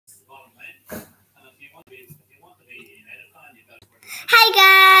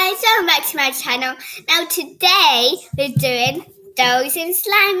welcome back to my channel. Now today we're doing dolls and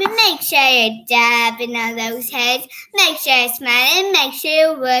slime, and make sure you're dabbing on those heads, make sure you're smiling, make sure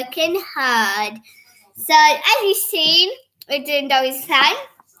you're working hard. So as you've seen, we're doing dolls and slime,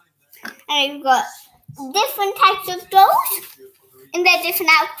 and we've got different types of dolls in their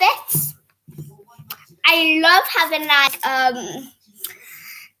different outfits. I love having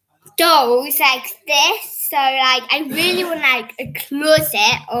dolls like this. So I really want a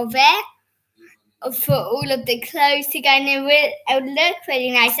closet of it for all of the clothes to go, and it would look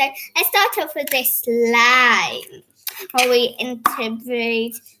really nice. So let's start off with this slime, what we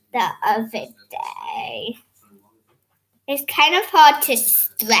interviewed the other day. It's kind of hard to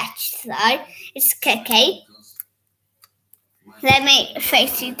stretch though. It's cookie. Let me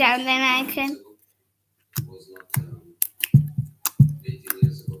face you down, then I can.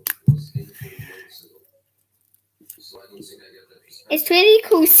 It's really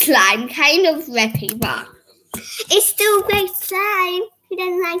cool slime, kind of rippy, but it's still great slime. Who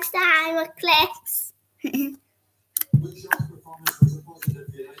doesn't like slime or clicks?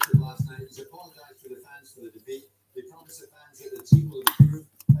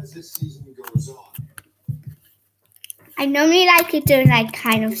 I normally like it doing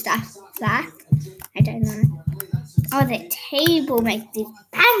kind of stuff like that. I don't know. Oh, the table makes these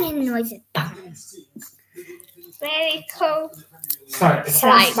banging noises. Very cool. So, if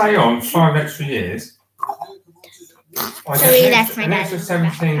I stay on 5 extra years, sorry, that's my an extra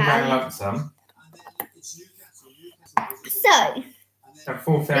 17 grand lump sum. So,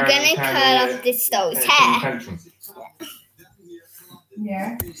 we're going to curl off this doll's hair.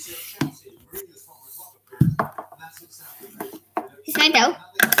 Yeah. Here's my doll.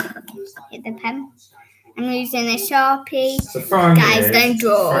 Get the pen. I'm using a Sharpie. So 5 Guys, years, don't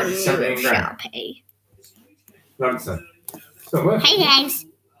draw on me with 17 grand. Sharpie. Lump sum. So what? Hey guys.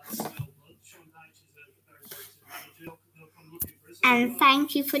 And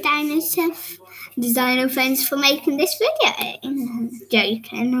thank you for Dinosaur Designer Friends for making this video.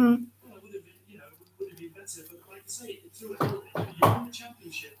 Joking.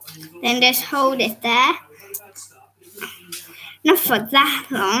 Then just hold it there. Not for that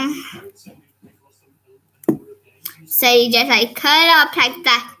long. So you just curl it up like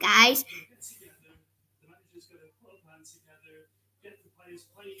that, guys.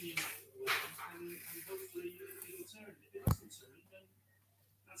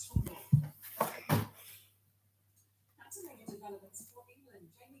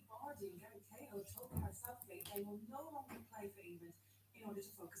 They will no longer play for England in order to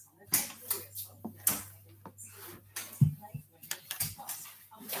focus on their careers.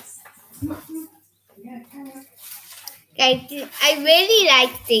 Guys, I really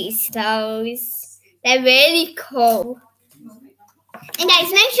like these dolls. They're really cool. And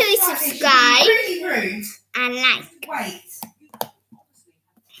guys, make sure you subscribe and like. Wait.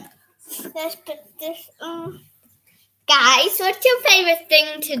 Let's put this on. Guys, what's your favourite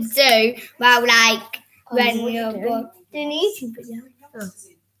thing to do while when you're doing YouTube videos?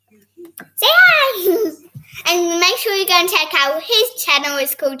 Say hi! And make sure you go and check out his channel.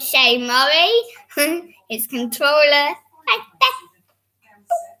 It's called Shay Murray. His controller. Like that.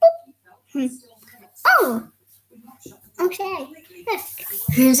 Oh! Okay. Look.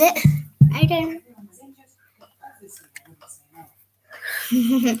 Who's it? I don't know.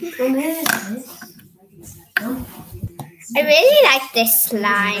 I really like this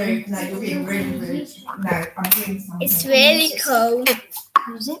slime. It's really cool.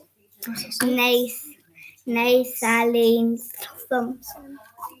 Who's it? Nathalie Thompson.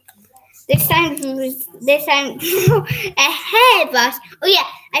 This time a hairbrush. Oh yeah,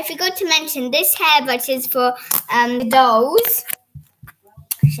 I forgot to mention this hairbrush is for the dolls.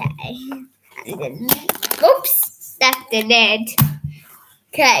 Oops, that's the lid.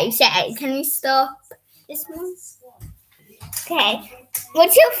 Okay, Shay, can you stop this one? Okay,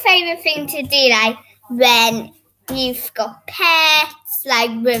 what's your favourite thing to do, when you've got pets,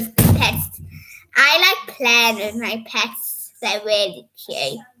 with pets? I like playing with my pets. They're really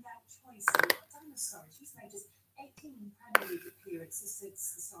cute.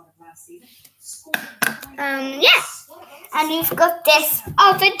 Yeah. And you've got this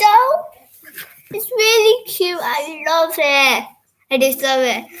other doll. It's really cute. I love it. I just love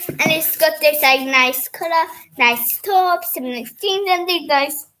it. And it's got this nice colour, nice top, some nice jeans, and these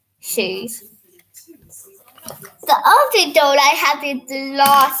nice shoes. The other doll I have is the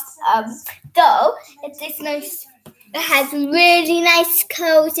last doll. It's this nice. It has really nice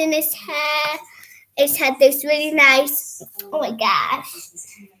curls in its hair. It's had this really nice. Oh my gosh!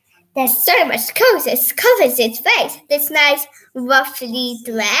 There's so much clothes. It covers its face. This nice ruffly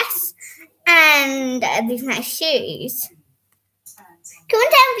dress and these nice shoes.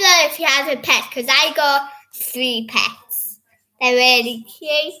 Comment down below if you have a pet, because I got 3 pets. They're really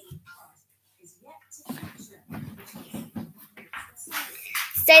cute.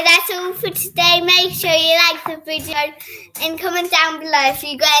 So that's all for today. Make sure you like the video and comment down below if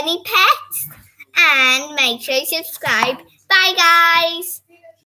you got any pets. And make sure you subscribe. Bye guys.